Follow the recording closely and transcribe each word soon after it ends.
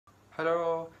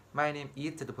Hello, my name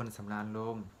is Mr.Jatupol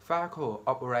Samranrom, Faculty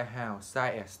of Right Health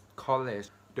Science College,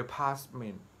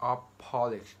 Department of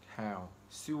Public Health,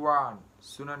 suan,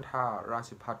 sunandha,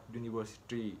 Rajabhat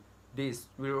University. This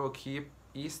video clip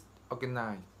is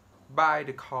organized by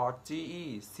the course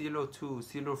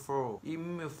GE0204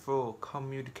 English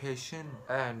Communication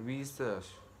and Research.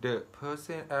 The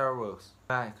person I would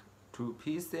like to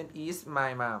present is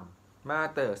my mom.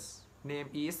 Mother's name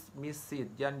is Mrs.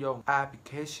 Yanyong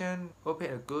Occupation.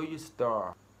 Open a grocery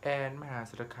store and maha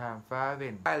sarakham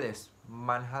foreign. Alice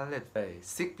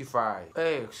 165.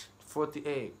 Age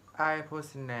 48. I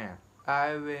personal.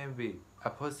 I wavy. A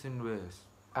person with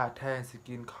a tan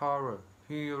skin color.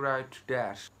 He write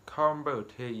that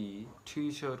comfortabiy.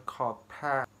 T-shirt called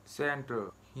pack.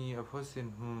 Sandals. He a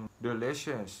person who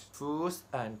delicious foods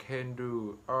and can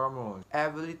do almost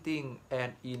everything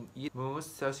and in it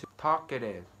most such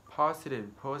talkative,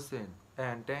 positive person.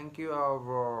 And thank you all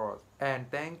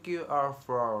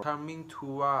for coming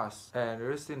to us and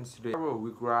listening to the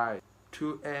we write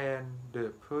to end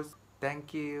the post.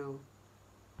 Thank you.